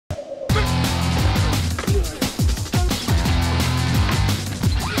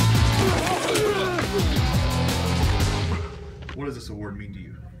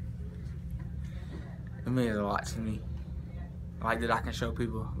means a lot to me. Like that I can show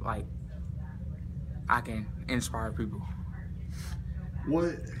people, like I can inspire people.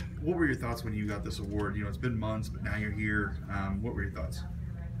 What were your thoughts when you got this award? You know, it's been months, but now you're here. What were your thoughts?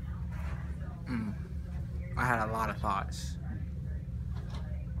 I had a lot of thoughts.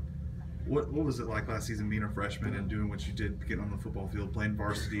 What was it like last season being a freshman and doing what you did, getting on the football field, playing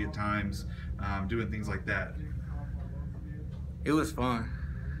varsity at times, doing things like that? It was fun,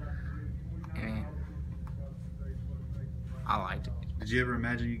 and I liked it. Did you ever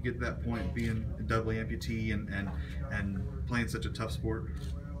imagine you'd get to that point being a double amputee and playing such a tough sport?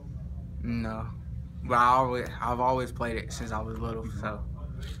 No, but I've always played it since I was little, so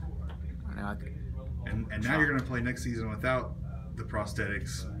I know I could. And now you're going to play next season without the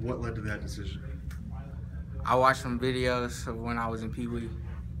prosthetics. What led to that decision? I watched some videos of when I was in Pee Wee,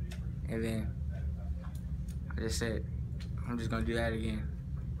 and then I just said, I'm just going to do that again.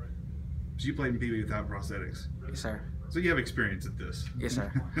 So you played in Pee Wee without prosthetics? Yes, sir. So you have experience at this? Yes,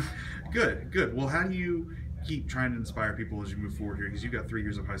 sir. Good, good. Well, how do you keep trying to inspire people as you move forward here? Because you've got 3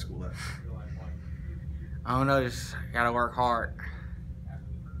 years of high school left. I don't know, just got to work hard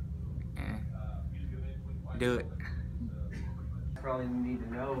and do it. Probably need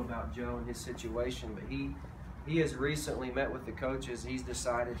to know about Joe and his situation, but he has recently met with the coaches. He's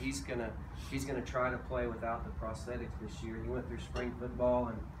decided he's gonna try to play without the prosthetics this year. He went through spring football,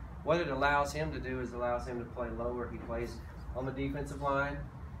 and what it allows him to do is allows him to play lower. He plays on the defensive line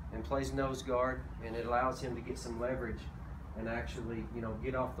and plays nose guard, and it allows him to get some leverage and actually, you know,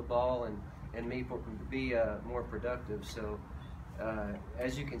 get off the ball and be more productive. So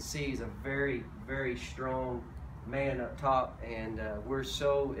as you can see, he's a very, very strong man up top, and we're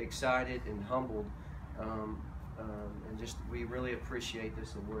so excited and humbled, and just we really appreciate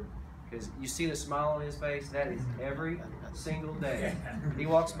this award, because you see the smile on his face. That is every single day. He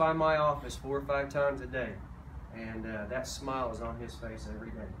walks by my office 4 or 5 times a day, and that smile is on his face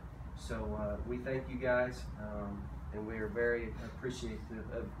every day. So we thank you guys, and we are very appreciative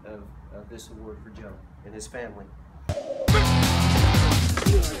of this award for Joe and his family.